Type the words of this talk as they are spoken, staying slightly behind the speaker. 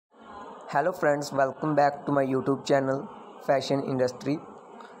Hello friends, welcome back to my YouTube channel Fashion Industry.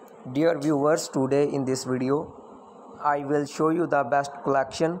 Dear viewers, today in this video I will show you the best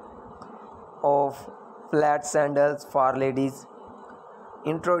collection of flat sandals for ladies.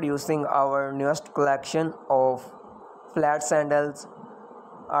 Introducing our newest collection of flat sandals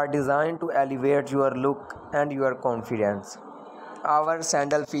are designed to elevate your look and your confidence. Our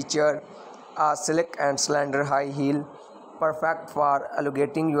sandal feature a sleek and slender high heel, perfect for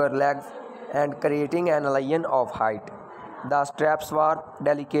elongating your legs and creating an illusion of height. The straps wrap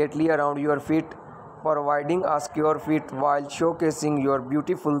delicately around your feet, providing a secure fit while showcasing your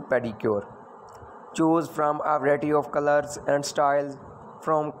beautiful pedicure. Choose from a variety of colors and styles,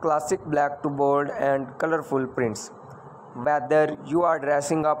 from classic black to bold and colorful prints. Whether you are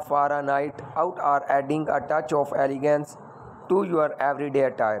dressing up for a night out or adding a touch of elegance to your everyday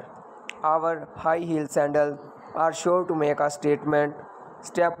attire, our high heel sandals are sure to make a statement.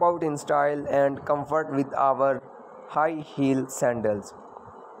 Step out in style and comfort with our high heel sandals.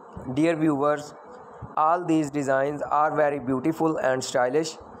 Dear viewers, all these designs are very beautiful and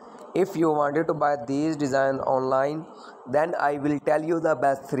stylish. If you wanted to buy these designs online, then I will tell you the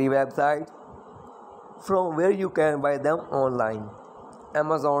best 3 websites from where you can buy them online: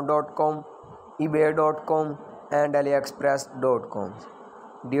 Amazon.com, eBay.com and AliExpress.com.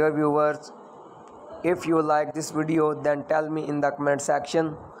 Dear viewers, if you like this video, then tell me in the comment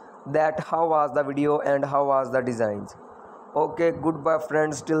section that how was the video and how was the designs. Okay, goodbye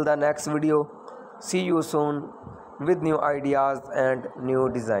friends, till the next video. See you soon with new ideas and new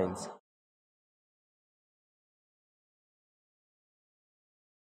designs.